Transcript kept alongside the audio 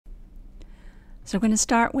So we're going to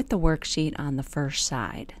start with the worksheet on the first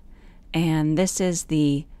side. And this is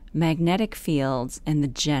the magnetic fields in the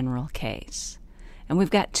general case. And we've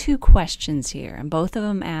got two questions here, and both of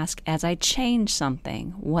them ask, as I change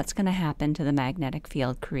something, what's going to happen to the magnetic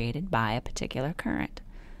field created by a particular current?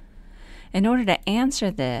 In order to answer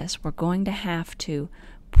this, we're going to have to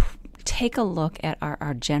take a look at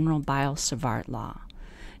our general biot-savart law.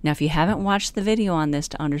 Now, if you haven't watched the video on this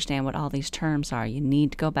to understand what all these terms are, you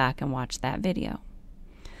need to go back and watch that video.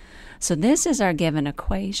 So this is our given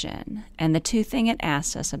equation, and the two things it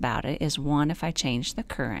asks us about it is, one, if I change the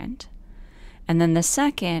current, and then the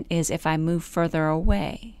second is if I move further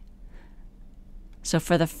away. So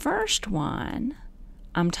for the first one,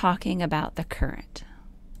 I'm talking about the current.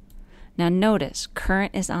 Now notice,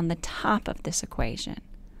 current is on the top of this equation.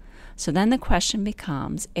 So then the question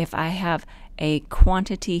becomes, if I have a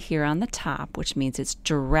quantity here on the top, which means it's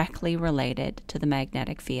directly related to the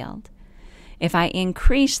magnetic field, if I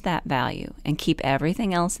increase that value and keep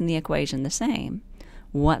everything else in the equation the same,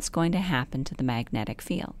 what's going to happen to the magnetic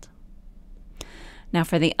field? Now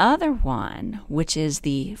for the other one, which is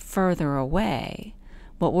the further away,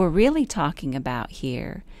 what we're really talking about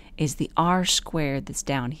here is the r squared that's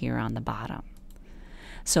down here on the bottom.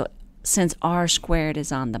 So since r squared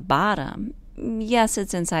is on the bottom, yes,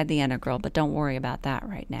 it's inside the integral, but don't worry about that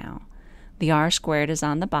right now. The r squared is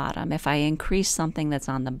on the bottom. If I increase something that's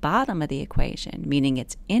on the bottom of the equation, meaning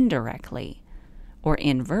it's indirectly or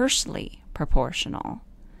inversely proportional,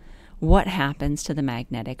 what happens to the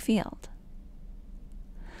magnetic field?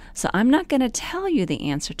 So I'm not going to tell you the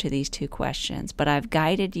answer to these two questions, but I've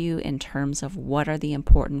guided you in terms of what are the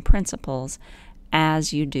important principles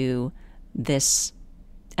as you do this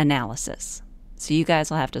analysis. So you guys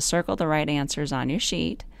will have to circle the right answers on your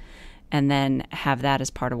sheet and then have that as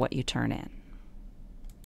part of what you turn in.